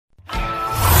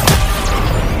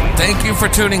Thank you for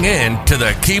tuning in to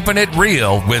the Keeping It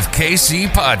Real with KC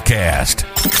podcast,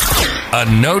 a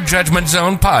no judgment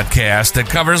zone podcast that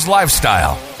covers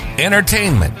lifestyle,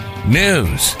 entertainment,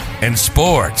 news, and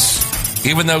sports.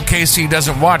 Even though KC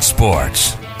doesn't watch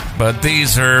sports, but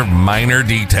these are minor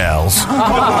details.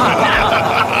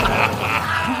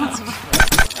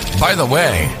 By the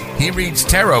way, he reads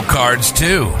tarot cards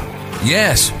too.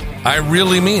 Yes, I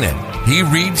really mean it. He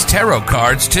reads tarot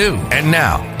cards too. And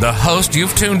now, the host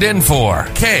you've tuned in for,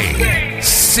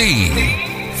 KC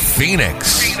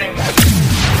Phoenix.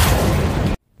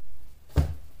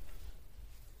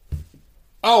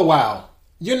 Oh, wow.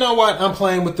 You know what? I'm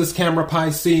playing with this camera,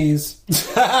 Pisces. And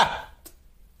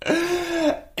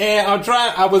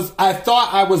I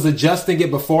thought I was adjusting it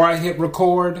before I hit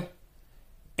record.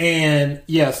 And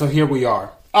yeah, so here we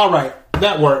are. All right.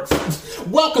 That works.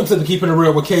 Welcome to the Keeping It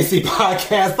Real with KC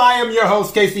podcast. I am your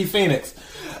host, KC Phoenix.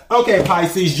 Okay,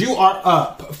 Pisces, you are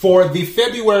up for the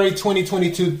February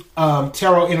 2022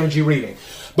 Tarot Energy Reading.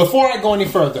 Before I go any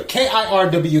further,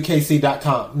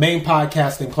 KIRWKC.com, main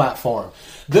podcasting platform.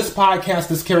 This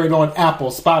podcast is carried on Apple,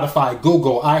 Spotify,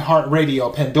 Google,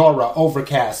 iHeartRadio, Pandora,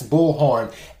 Overcast,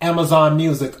 Bullhorn, Amazon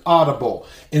Music, Audible,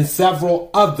 and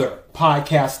several other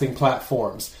podcasting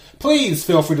platforms. Please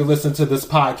feel free to listen to this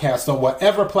podcast on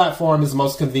whatever platform is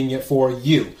most convenient for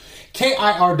you.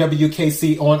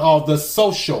 KIRWKC on all the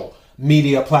social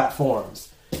media platforms.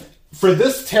 For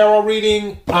this tarot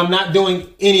reading, I'm not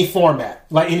doing any format,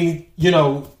 like any,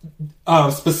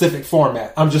 specific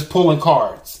format. I'm just pulling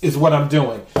cards is what I'm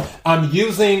doing. I'm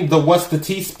using the What's the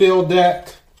Tea Spill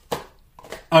deck.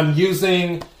 I'm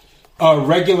using a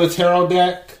regular tarot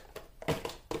deck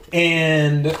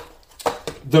and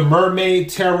the Mermaid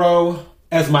Tarot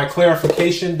as my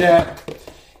clarification deck,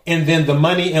 and then the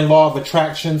Money and Law of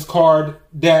Attractions card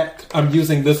deck. I'm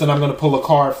using this and I'm going to pull a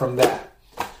card from that.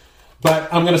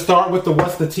 But I'm going to start with the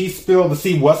What's the Tea Spill to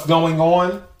see what's going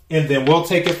on, and then we'll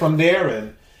take it from there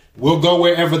and we'll go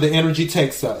wherever the energy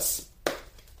takes us.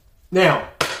 Now,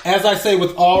 as I say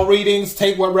with all readings,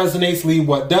 take what resonates, leave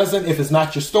what doesn't. If it's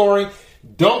not your story,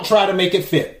 don't try to make it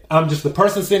fit. I'm just the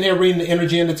person sitting here reading the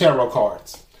energy and the tarot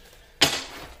cards.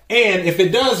 And if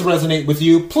it does resonate with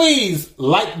you, please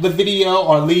like the video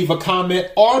or leave a comment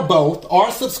or both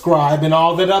or subscribe and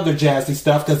all that other jazzy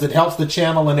stuff because it helps the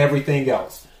channel and everything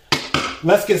else.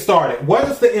 Let's get started. What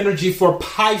is the energy for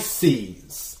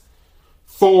Pisces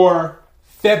for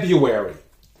February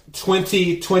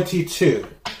 2022?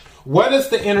 What is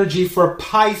the energy for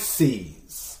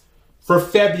Pisces for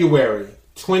February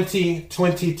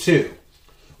 2022?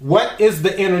 What is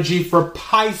the energy for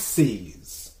Pisces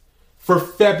for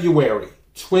February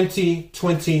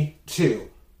 2022?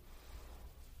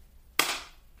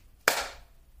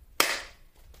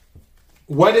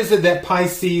 What is it that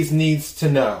Pisces needs to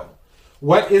know?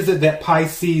 What is it that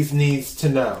Pisces needs to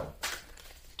know?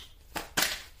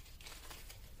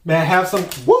 May I have some?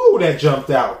 Whoa, that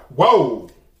jumped out. Whoa.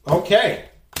 Okay.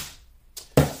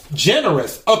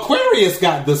 Generous. Aquarius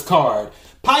got this card.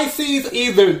 Pisces,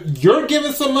 either you're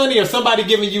giving some money or somebody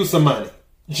giving you some money.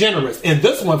 Generous. And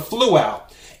this one flew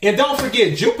out. And don't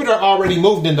forget, Jupiter already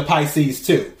moved into Pisces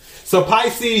too. So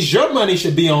Pisces, your money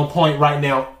should be on point right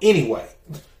now anyway.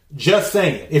 Just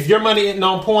saying. If your money isn't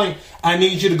on point, I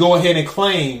need you to go ahead and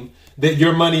claim that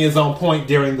your money is on point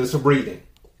during this reading.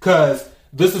 Because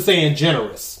this is saying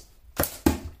generous.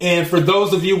 And for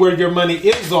those of you where your money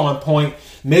is on point,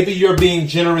 maybe you're being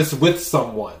generous with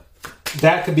someone.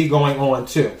 That could be going on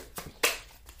too.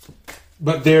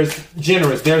 But there's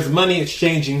generous. There's money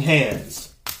exchanging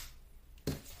hands.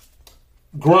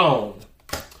 Grown.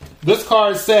 This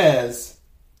card says,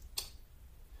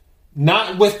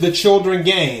 not with the children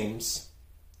games.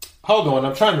 Hold on,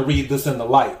 I'm trying to read this in the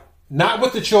light. Not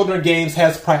with the children games,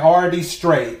 has priorities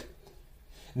straight.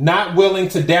 Not willing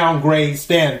to downgrade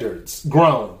standards.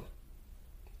 Grown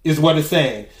is what it's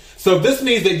saying. So this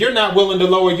means that you're not willing to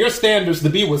lower your standards to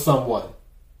be with someone.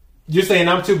 You're saying,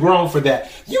 I'm too grown for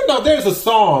that. You know, there's a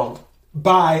song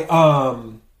by,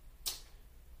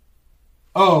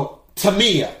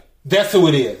 Tamia. That's who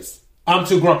it is. I'm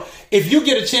too grown. If you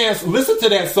get a chance, listen to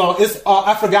that song. It's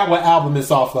I forgot what album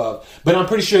it's off of, but I'm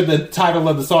pretty sure the title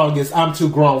of the song is I'm Too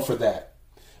Grown for That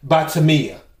by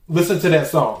Tamia. Listen to that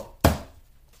song.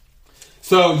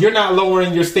 So you're not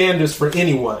lowering your standards for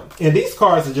anyone. And these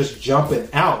cards are just jumping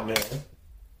out, man.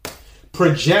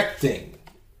 Projecting.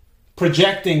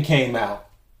 Projecting came out.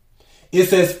 It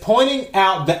says pointing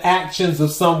out the actions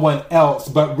of someone else,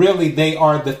 but really they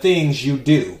are the things you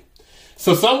do.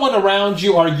 So someone around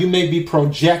you, or you may be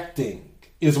projecting,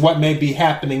 is what may be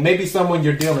happening. Maybe someone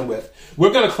you're dealing with.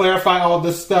 We're going to clarify all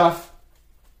this stuff.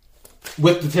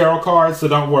 with the tarot cards, so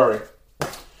don't worry.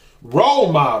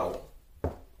 Role model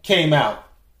came out.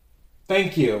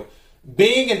 Thank you.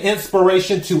 Being an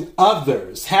inspiration to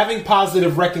others, having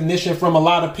positive recognition from a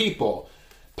lot of people.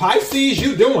 Pisces,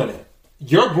 you doing it.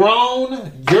 You're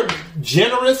grown, you're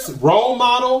generous, role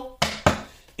model.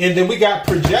 And then we got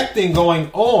projecting going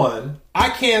on. I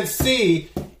can't see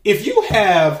if you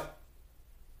have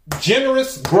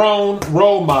generous, grown,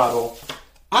 role model.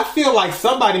 I feel like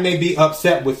somebody may be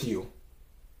upset with you.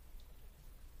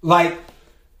 Like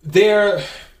they're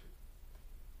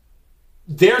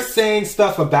saying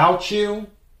stuff about you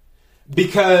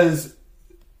because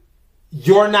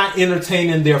you're not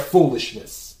entertaining their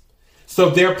foolishness. So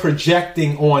they're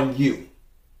projecting on you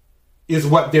is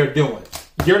what they're doing.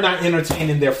 You're not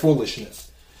entertaining their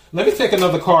foolishness. Let me take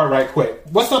another card right quick.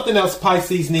 What's something else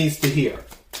Pisces needs to hear?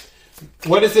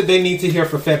 What is it they need to hear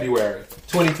for February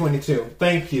 2022?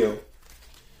 Thank you.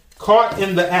 Caught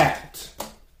in the act.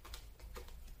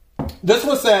 This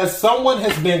one says someone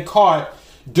has been caught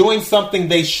doing something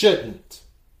they shouldn't.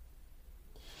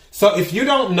 So if you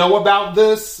don't know about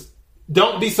this,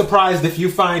 don't be surprised if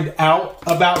you find out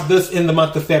about this in the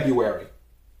month of February.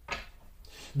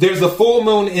 There's a full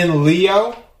moon in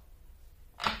Leo,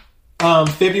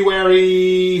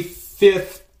 February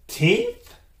 15th,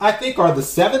 I think, or the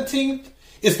 17th.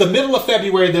 It's the middle of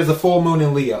February, there's a full moon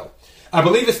in Leo. I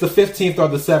believe it's the 15th or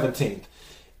the 17th.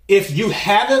 If you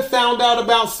haven't found out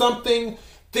about something,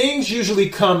 things usually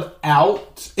come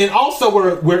out. And also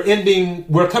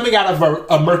we're coming out of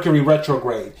a Mercury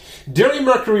retrograde. During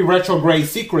Mercury retrograde,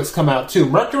 secrets come out too.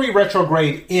 Mercury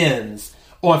retrograde ends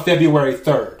on February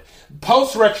 3rd.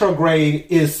 Post retrograde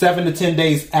is 7 to 10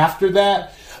 days after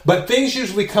that. But things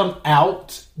usually come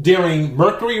out during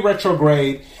Mercury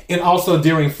retrograde and also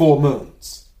during full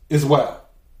moons as well.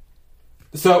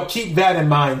 So keep that in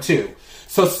mind too.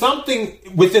 So something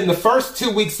within the first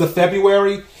 2 weeks of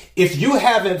February, if you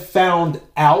haven't found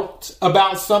out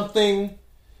about something,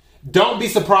 don't be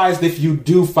surprised if you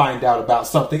do find out about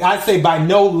something. I'd say by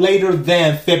no later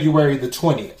than February the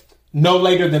 20th. No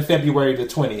later than February the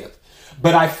 20th.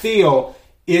 But I feel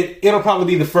it'll probably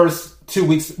be the first 2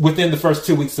 weeks, within the first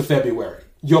 2 weeks of February.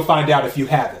 You'll find out if you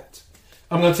haven't.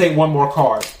 I'm going to take one more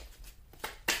card.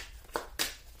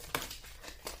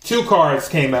 2 cards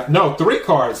came out. No, 3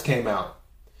 cards came out.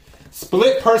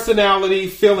 Split personality,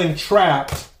 feeling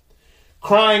trapped,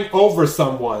 crying over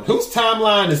someone. Whose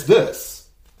timeline is this?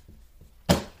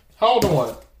 Hold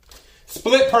on.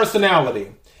 Split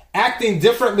personality, acting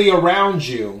differently around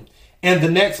you and the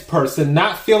next person,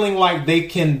 not feeling like they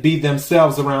can be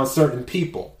themselves around certain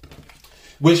people,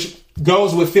 which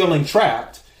goes with feeling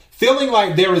trapped. Feeling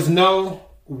like there is no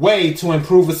way to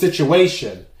improve a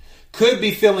situation. Could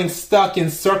be feeling stuck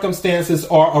in circumstances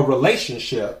or a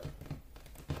relationship.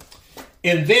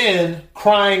 And then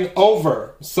crying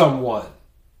over someone.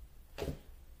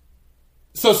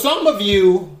 So some of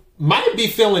you might be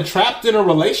feeling trapped in a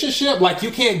relationship, like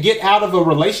you can't get out of a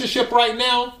relationship right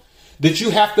now, that you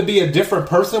have to be a different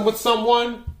person with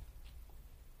someone,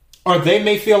 or they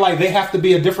may feel like they have to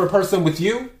be a different person with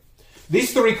you.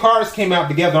 These 3 cards came out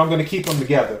together. I'm going to keep them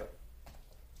together.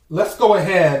 Let's go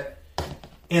ahead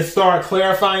and start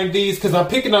clarifying these because I'm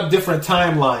picking up different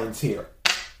timelines here.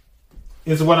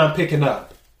 Is what I'm picking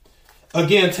up.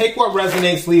 Again, take what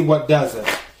resonates, leave what doesn't.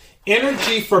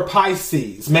 Energy for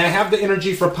Pisces. May I have the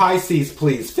energy for Pisces,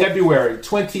 please? February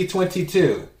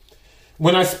 2022.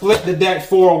 When I split the deck,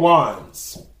 4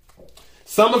 wands.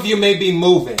 Some of you may be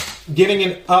moving, getting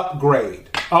an upgrade.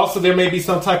 Also, there may be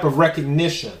some type of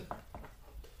recognition.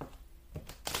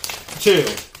 2.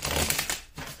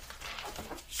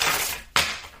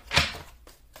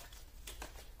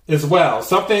 As well.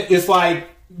 Something is like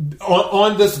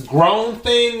on this grown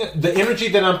thing, the energy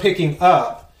that I'm picking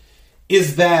up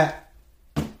is that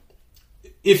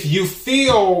if you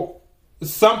feel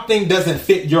something doesn't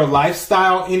fit your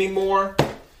lifestyle anymore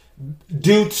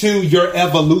due to your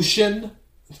evolution,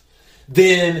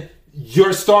 then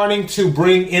you're starting to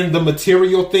bring in the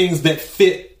material things that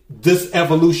fit this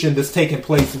evolution that's taking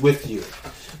place with you.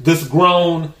 This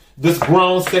grown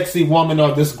sexy woman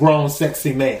or this grown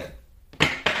sexy man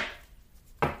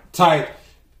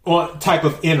type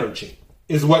of energy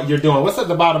is what you're doing. What's at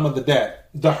the bottom of the deck?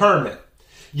 The Hermit.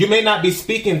 You may not be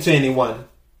speaking to anyone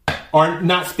or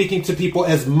not speaking to people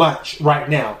as much right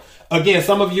now. Again,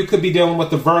 some of you could be dealing with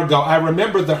the Virgo. I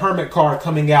remember the Hermit card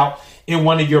coming out in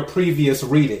one of your previous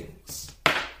readings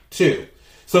too.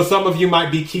 So some of you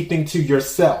might be keeping to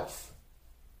yourself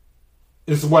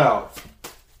as well.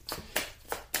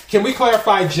 Can we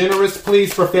clarify generous,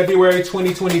 please, for February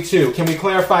 2022? Can we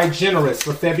clarify generous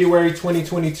for February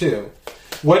 2022?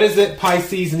 What is it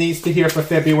Pisces needs to hear for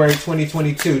February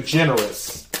 2022?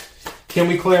 Generous. Can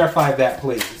we clarify that,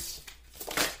 please?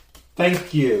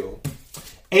 Thank you.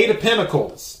 8 of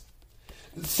Pentacles.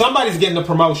 Somebody's getting a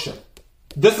promotion.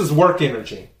 This is work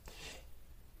energy.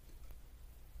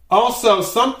 Also,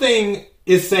 something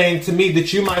is saying to me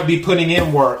that you might be putting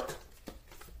in work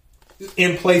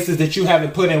in places that you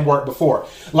haven't put in work before,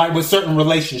 like with certain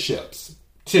relationships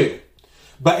too.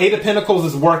 But 8 of Pentacles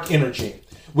is work energy.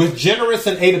 With Generous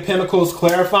and 8 of Pentacles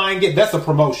clarifying it, that's a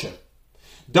promotion.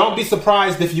 Don't be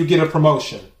surprised if you get a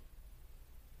promotion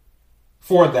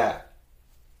for that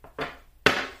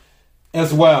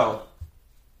as well.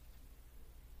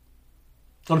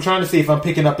 I'm trying to see if I'm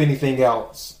picking up anything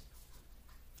else.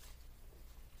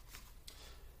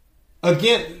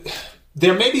 Again,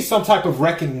 there may be some type of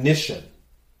recognition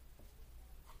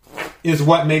is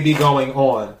what may be going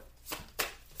on.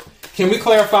 Can we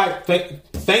clarify?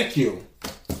 Thank you.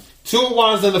 2 of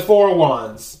Wands and the 4 of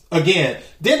Wands. Again,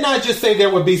 didn't I just say there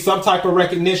would be some type of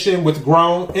recognition with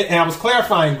grown? And I was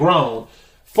clarifying grown.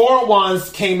 4 of Wands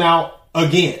came out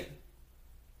again.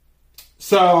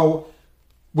 So,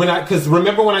 because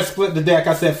remember when I split the deck,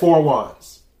 I said 4 of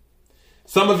Wands.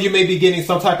 Some of you may be getting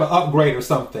some type of upgrade or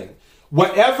something.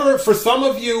 Whatever, for some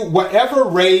of you, whatever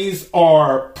raise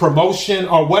or promotion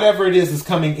or whatever it is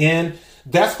coming in,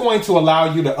 that's going to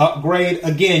allow you to upgrade.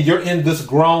 Again, you're in this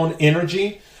grown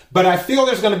energy. But I feel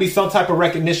there's going to be some type of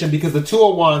recognition because the 2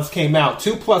 of Wands came out.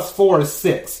 2 plus 4 is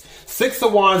 6. 6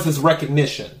 of Wands is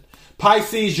recognition.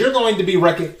 Pisces, you're going to be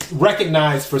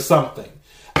recognized for something.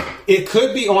 It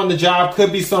could be on the job,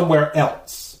 could be somewhere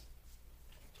else.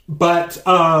 But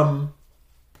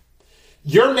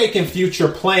you're making future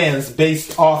plans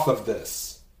based off of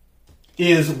this,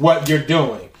 is what you're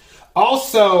doing.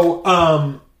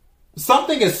 Also,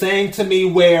 something is saying to me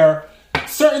where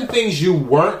certain things you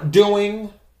weren't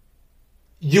doing,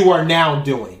 you are now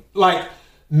doing. Like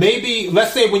maybe,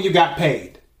 let's say when you got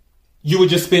paid, you would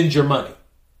just spend your money.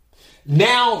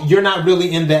 Now you're not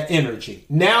really in that energy.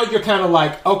 Now you're kind of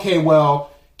like, okay, well,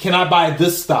 can I buy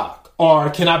this stock? Or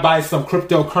can I buy some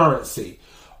cryptocurrency?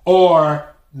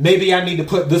 Or maybe I need to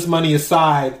put this money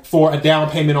aside for a down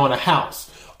payment on a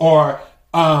house. Or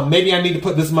maybe I need to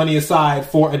put this money aside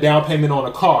for a down payment on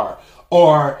a car.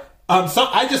 Or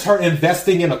I just heard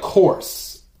investing in a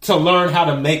course to learn how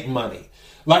to make money.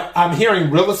 Like I'm hearing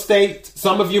real estate.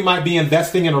 Some of you might be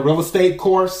investing in a real estate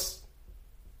course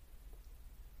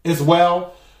as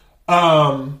well.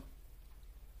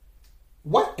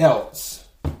 What else?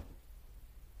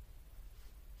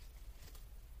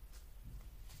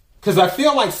 Because I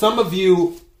feel like some of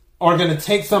you are going to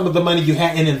take some of the money you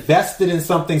had and invest it in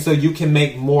something so you can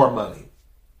make more money.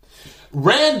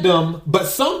 Random, but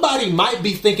somebody might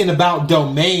be thinking about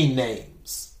domain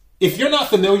names. If you're not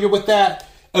familiar with that,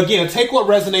 again, take what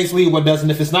resonates, leave what doesn't.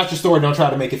 If it's not your story, don't try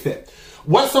to make it fit.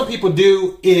 What some people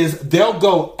do is they'll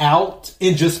go out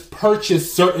and just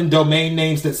purchase certain domain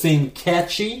names that seem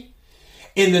catchy.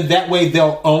 And then that way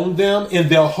they'll own them and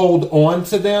they'll hold on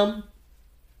to them.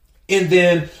 And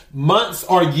then months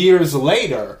or years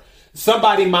later,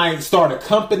 somebody might start a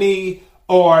company,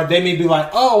 or they may be like,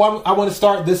 oh, I want to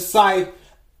start this site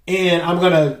and I'm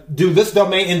going to do this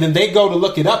domain. And then they go to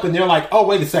look it up and they're like, oh,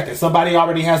 wait a second. Somebody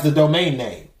already has the domain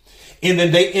name. And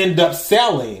then they end up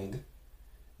selling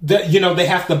they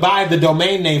have to buy the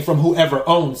domain name from whoever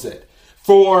owns it.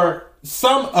 For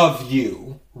some of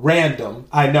you, random,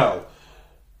 I know,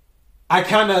 I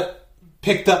kind of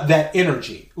picked up that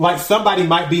energy. Like somebody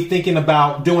might be thinking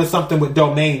about doing something with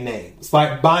domain names,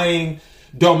 like buying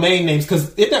domain names,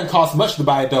 because it doesn't cost much to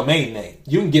buy a domain name.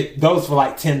 You can get those for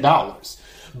like $10.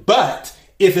 But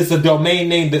if it's a domain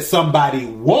name that somebody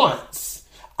wants,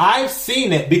 I've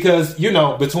seen it because,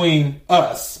 between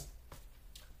us,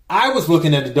 I was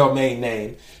looking at the domain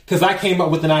name because I came up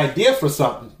with an idea for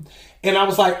something. And I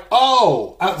was like,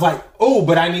 oh,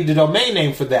 but I need the domain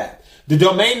name for that. The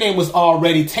domain name was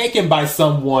already taken by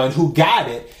someone who got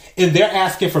it, and they're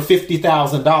asking for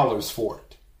 $50,000 for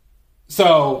it.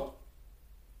 So,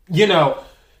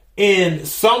 and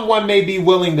someone may be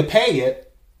willing to pay it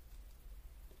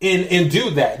and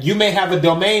do that. You may have a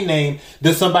domain name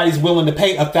that somebody's willing to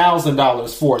pay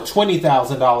 $1,000 for,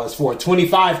 $20,000 for,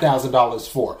 $25,000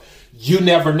 for. You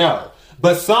never know.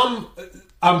 But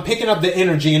I'm picking up the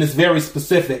energy, and it's very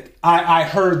specific. I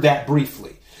heard that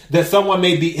briefly, that someone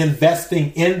may be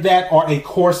investing in that or a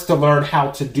course to learn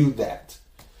how to do that.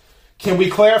 Can we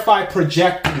clarify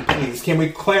projecting, please? Can we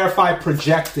clarify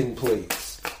projecting,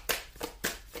 please?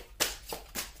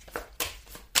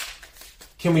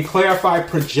 Can we clarify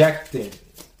projecting?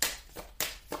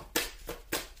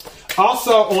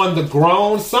 Also on the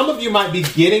grown, some of you might be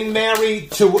getting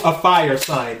married to a fire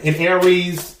sign, an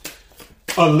Aries,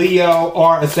 a Leo,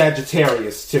 or a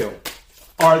Sagittarius too.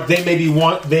 Or they may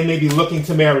be looking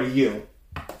to marry you.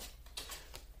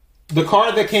 The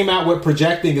card that came out with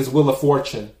projecting is Wheel of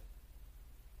Fortune.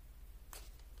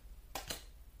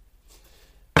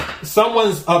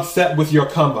 Someone's upset with your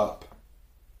come up.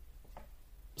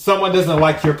 Someone doesn't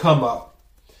like your come up.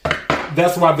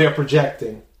 That's why they're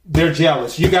projecting. They're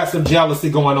jealous. You got some jealousy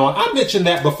going on. I mentioned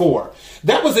that before.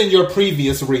 That was in your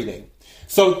previous reading.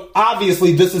 So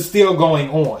obviously this is still going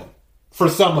on for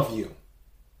some of you.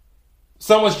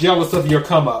 Someone's jealous of your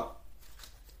come up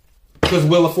because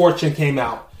Wheel of Fortune came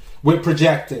out with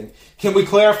projecting. Can we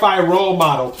clarify role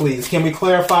model, please? Can we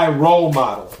clarify role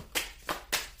model?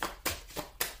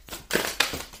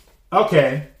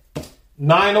 Okay.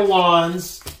 9 of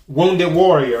Wands, Wounded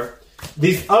Warrior.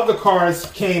 These other cards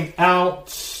came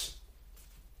out.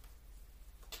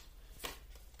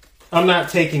 I'm not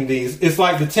taking these. It's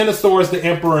like the Ten of Swords, the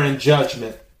Emperor, and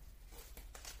Judgment.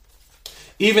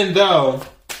 Even though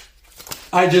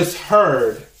I just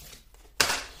heard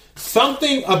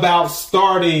something about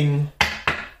starting.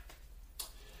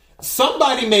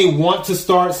 Somebody may want to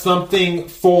start something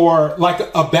for like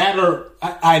a batter.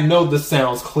 I know this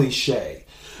sounds cliche,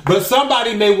 but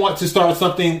somebody may want to start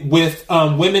something with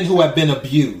women who have been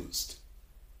abused,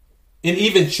 and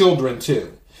even children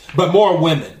too, but more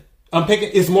women.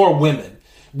 It's more women.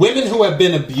 Women who have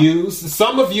been abused.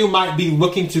 Some of you might be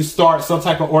looking to start some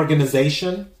type of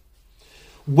organization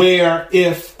where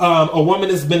if a woman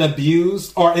has been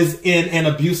abused or is in an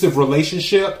abusive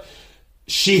relationship,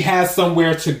 she has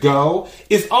somewhere to go.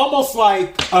 It's almost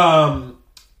like, I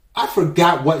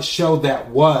forgot what show that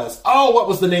was. Oh, what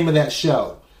was the name of that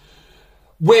show?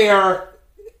 Where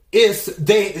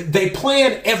they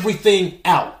plan everything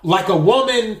out. Like a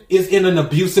woman is in an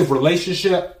abusive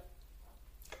relationship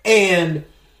and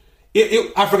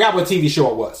I forgot what TV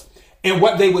show it was. And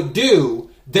what they would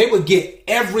do, they would get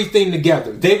everything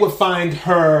together. They would find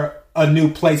her a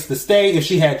new place to stay. If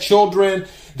she had children,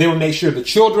 they would make sure the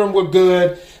children were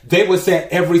good. They would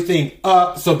set everything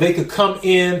up so they could come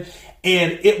in.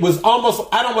 And it was almost,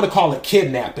 I don't want to call it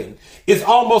kidnapping. It's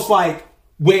almost like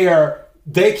where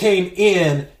they came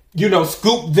in,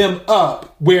 scooped them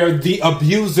up where the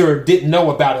abuser didn't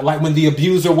know about it. Like when the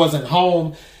abuser wasn't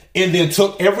home, and then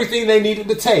took everything they needed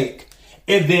to take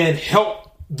and then helped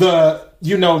the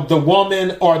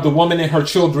woman or the woman and her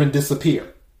children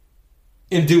disappear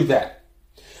and do that.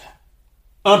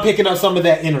 I'm picking up some of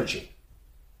that energy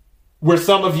where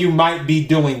some of you might be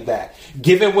doing that.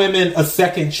 Giving women a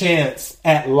second chance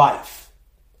at life.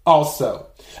 Also,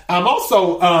 I'm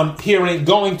also hearing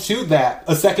going to that,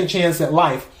 a second chance at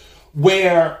life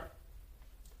where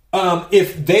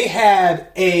if they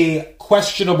had a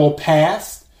questionable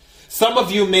past, some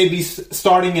of you may be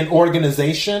starting an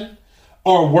organization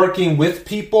or working with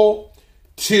people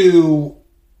to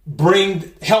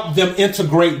help them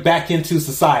integrate back into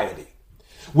society.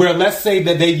 Where let's say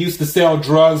that they used to sell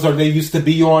drugs or they used to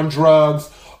be on drugs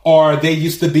or they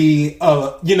used to be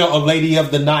a lady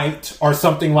of the night or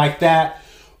something like that,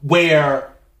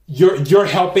 where you're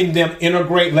helping them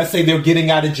integrate. Let's say they're getting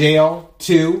out of jail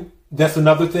too. That's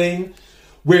another thing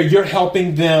where you're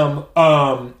helping them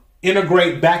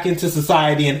integrate back into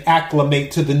society and acclimate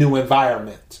to the new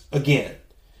environment again.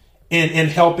 And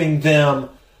helping them,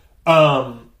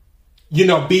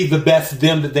 be the best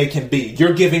them that they can be.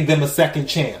 You're giving them a second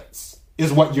chance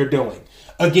is what you're doing.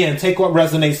 Again, take what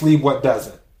resonates, leave what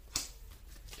doesn't.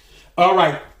 All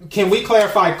right. Can we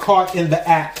clarify caught in the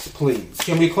act, please?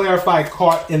 Can we clarify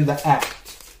caught in the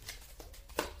act?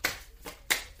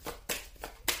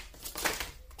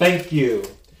 Thank you.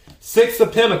 6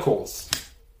 of Pentacles.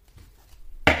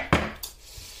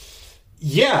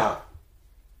 Yeah.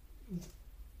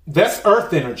 That's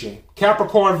earth energy.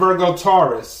 Capricorn, Virgo,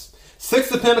 Taurus.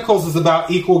 6 of Pentacles is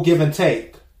about equal give and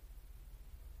take.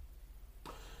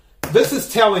 This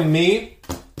is telling me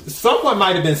someone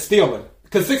might have been stealing.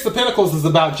 Because 6 of Pentacles is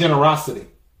about generosity.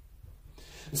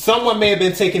 Someone may have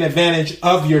been taking advantage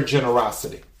of your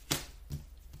generosity.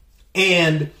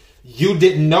 And you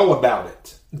didn't know about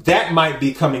it. That might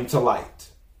be coming to light.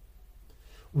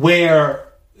 Where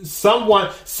some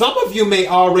of you may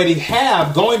already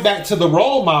have, going back to the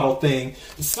role model thing,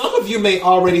 some of you may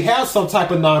already have some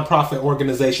type of nonprofit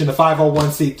organization, a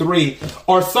 501c3,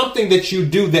 or something that you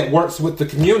do that works with the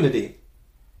community.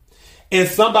 And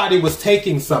somebody was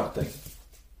taking something.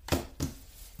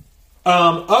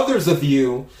 Others of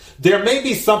you, there may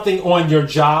be something on your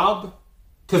job,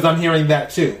 because I'm hearing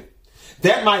that too.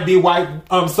 That might be why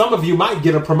some of you might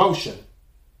get a promotion.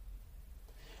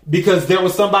 because there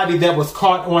was somebody that was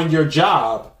caught on your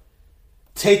job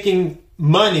taking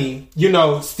money,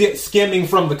 skimming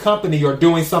from the company or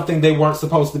doing something they weren't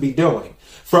supposed to be doing.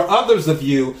 For others of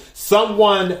you,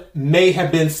 someone may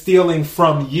have been stealing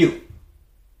from you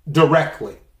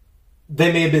directly.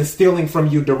 They may have been stealing from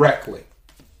you directly,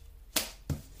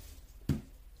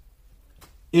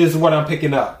 is what I'm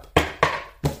picking up.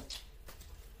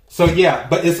 So yeah,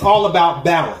 but it's all about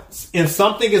balance. And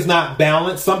something is not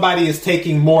balanced. Somebody is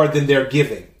taking more than they're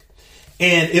giving.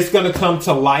 And it's going to come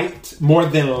to light more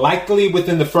than likely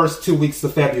within the first 2 weeks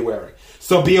of February.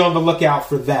 So be on the lookout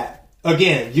for that.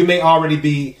 Again, you may already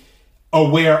be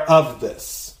aware of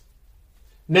this.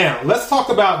 Now, let's talk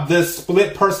about this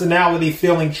split personality,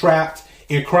 feeling trapped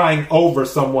and crying over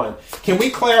someone. Can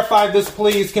we clarify this,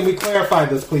 please? Can we clarify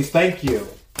this, please? Thank you.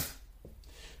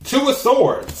 Two of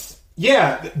Swords.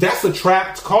 Yeah, that's a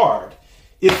trapped card.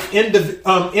 It's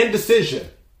indecision,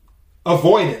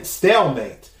 avoidance,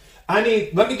 stalemate.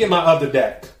 Let me get my other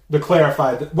deck to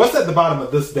clarify. What's at the bottom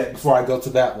of this deck before I go to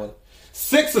that one?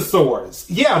 Six of Swords.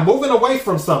 Yeah, moving away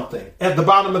from something at the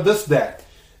bottom of this deck.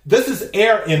 This is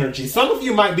air energy. Some of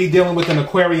you might be dealing with an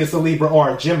Aquarius, a Libra,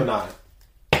 or a Gemini.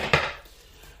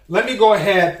 Let me go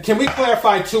ahead. Can we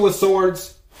clarify Two of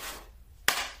Swords?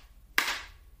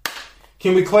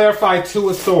 Can we clarify Two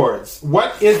of Swords?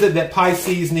 What is it that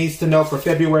Pisces needs to know for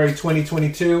February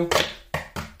 2022?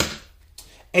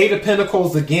 Eight of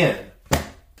Pentacles again.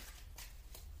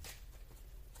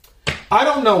 I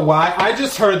don't know why. I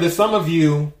just heard that some of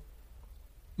you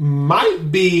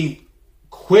might be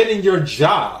quitting your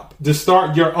job to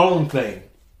start your own thing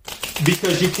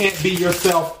because you can't be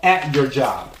yourself at your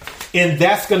job. And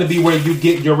that's going to be where you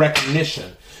get your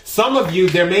recognition. Some of you,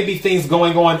 there may be things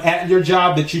going on at your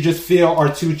job that you just feel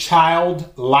are too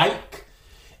childlike,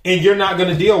 and you're not going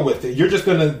to deal with it. You're just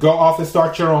going to go off and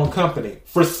start your own company.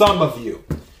 For some of you,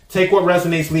 take what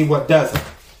resonates, leave what doesn't.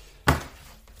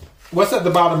 What's at the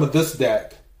bottom of this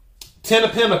deck? Ten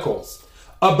of Pentacles.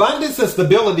 Abundance and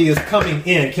stability is coming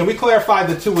in. Can we clarify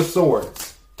the Two of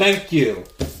Swords? Thank you.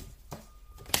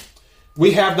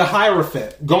 We have the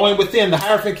Hierophant going within. The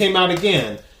Hierophant came out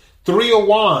again. Three of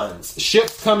Wands,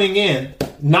 ships coming in.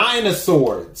 Nine of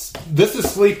Swords. This is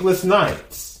sleepless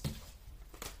nights.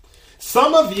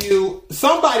 Some of you,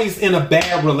 somebody's in a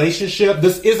bad relationship.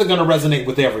 This isn't going to resonate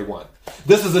with everyone.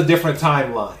 This is a different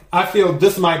timeline. I feel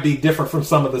this might be different from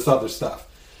some of this other stuff.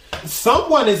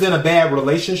 Someone is in a bad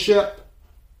relationship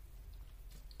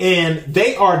and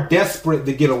they are desperate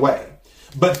to get away,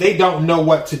 but they don't know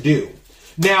what to do.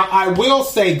 Now, I will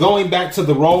say, going back to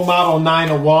the role model Nine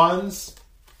of Wands,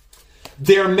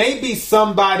 there may be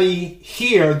somebody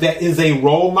here that is a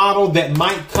role model that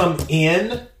might come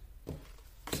in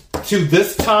to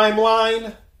this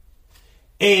timeline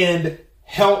and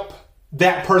help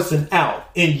that person out.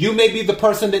 And you may be the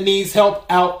person that needs help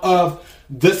out of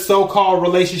this so-called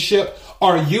relationship,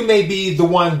 or you may be the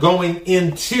one going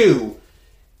into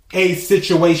a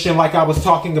situation like I was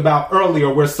talking about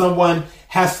earlier, where someone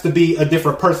has to be a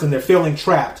different person. They're feeling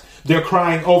trapped. They're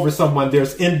crying over someone.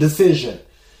 There's indecision.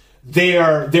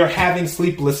 They're having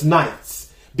sleepless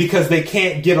nights because they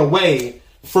can't get away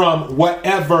from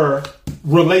whatever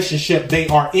relationship they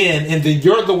are in. And then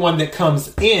you're the one that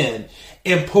comes in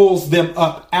and pulls them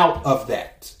up out of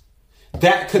that.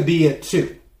 That could be it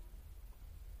too,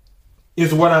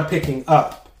 is what I'm picking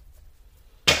up.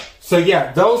 So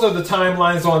yeah, those are the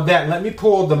timelines on that. Let me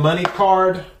pull the money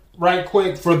card right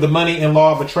quick for the money and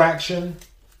law of attraction.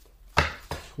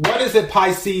 What is it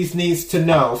Pisces needs to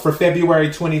know for February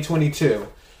 2022?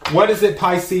 What is it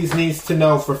Pisces needs to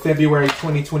know for February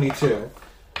 2022?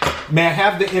 May I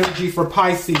have the energy for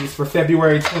Pisces for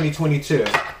February 2022?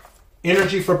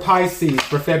 Energy for Pisces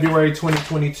for February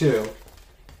 2022.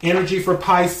 Energy for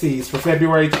Pisces for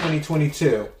February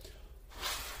 2022.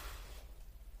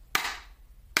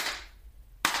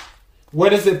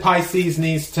 What is it Pisces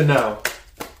needs to know?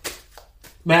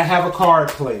 May I have a card,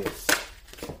 please?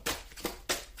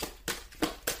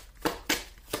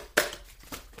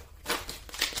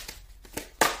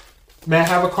 May I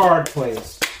have a card,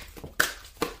 please?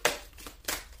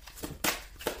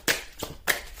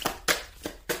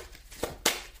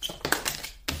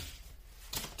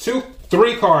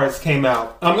 Three cards came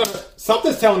out.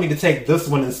 Something's telling me to take this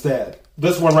one instead.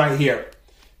 This one right here.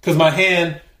 Because my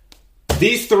hand,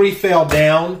 these three fell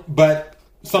down, but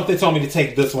something told me to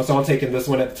take this one. So I'm taking this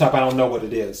one at the top. I don't know what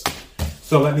it is.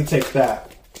 So let me take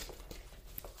that.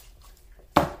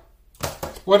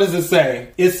 What does it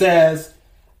say? It says,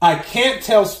 I can't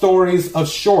tell stories of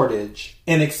shortage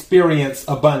and experience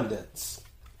abundance.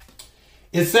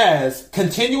 It says,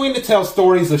 continuing to tell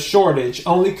stories of shortage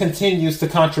only continues to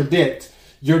contradict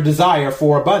your desire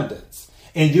for abundance.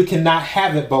 And you cannot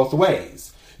have it both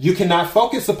ways. You cannot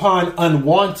focus upon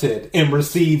unwanted and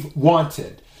receive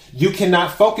wanted. You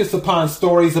cannot focus upon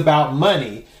stories about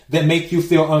money that make you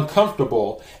feel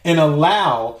uncomfortable and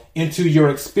allow into your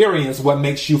experience what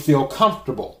makes you feel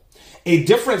comfortable. A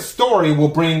different story will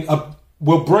bring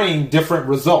different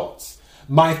results.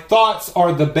 My thoughts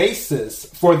are the basis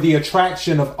for the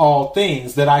attraction of all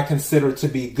things that I consider to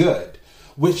be good,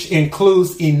 which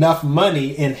includes enough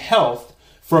money and health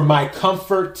for my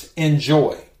comfort and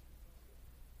joy.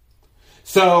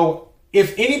 So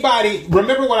if anybody,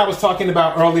 remember what I was talking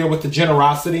about earlier with the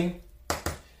generosity?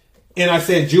 And I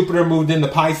said Jupiter moved into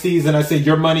Pisces, and I said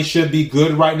your money should be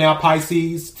good right now,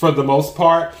 Pisces, for the most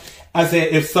part. I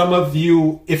said if some of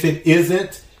you, if it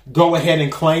isn't, go ahead and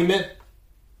claim it.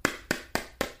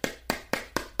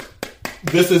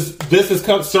 This is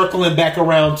circling back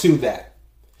around to that.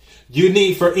 You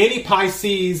need, for any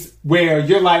Pisces where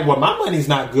you're like, well, my money's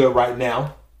not good right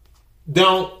now.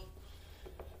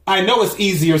 I know it's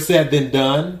easier said than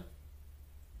done,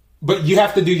 but you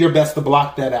have to do your best to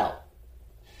block that out.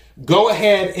 Go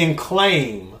ahead and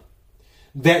claim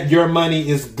that your money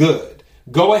is good.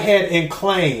 Go ahead and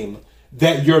claim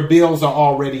that your bills are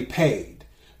already paid.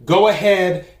 Go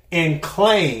ahead and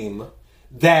claim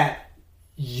that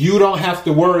you don't have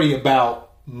to worry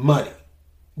about money,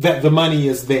 that the money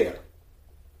is there.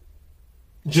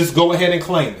 Just go ahead and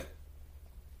claim it.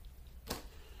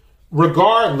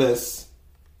 Regardless,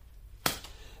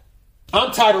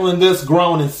 I'm titling this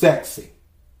Grown and Sexy.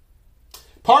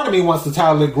 Part of me wants to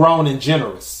title it Grown and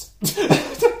Generous.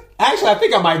 Actually, I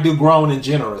think I might do Grown and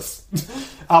Generous.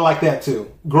 I like that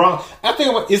too. I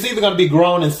think it's either going to be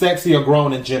Grown and Sexy or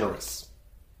Grown and Generous.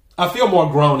 I feel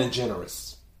more grown and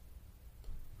generous.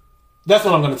 That's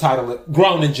what I'm going to title it.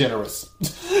 Grown and Generous.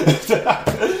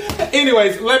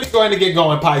 Anyways, let me go ahead and get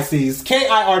going, Pisces.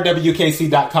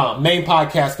 KIRWKC.com, main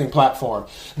podcasting platform.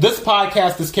 This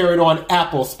podcast is carried on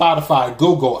Apple, Spotify,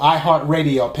 Google,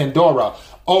 iHeartRadio, Pandora,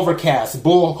 Overcast,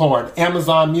 Bullhorn,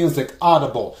 Amazon Music,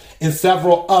 Audible, and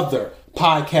several other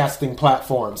podcasting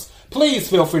platforms. Please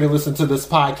feel free to listen to this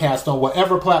podcast on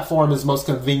whatever platform is most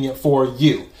convenient for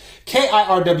you.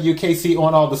 KIRWKC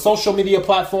on all the social media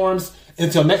platforms.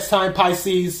 Until next time,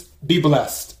 Pisces, be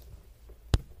blessed.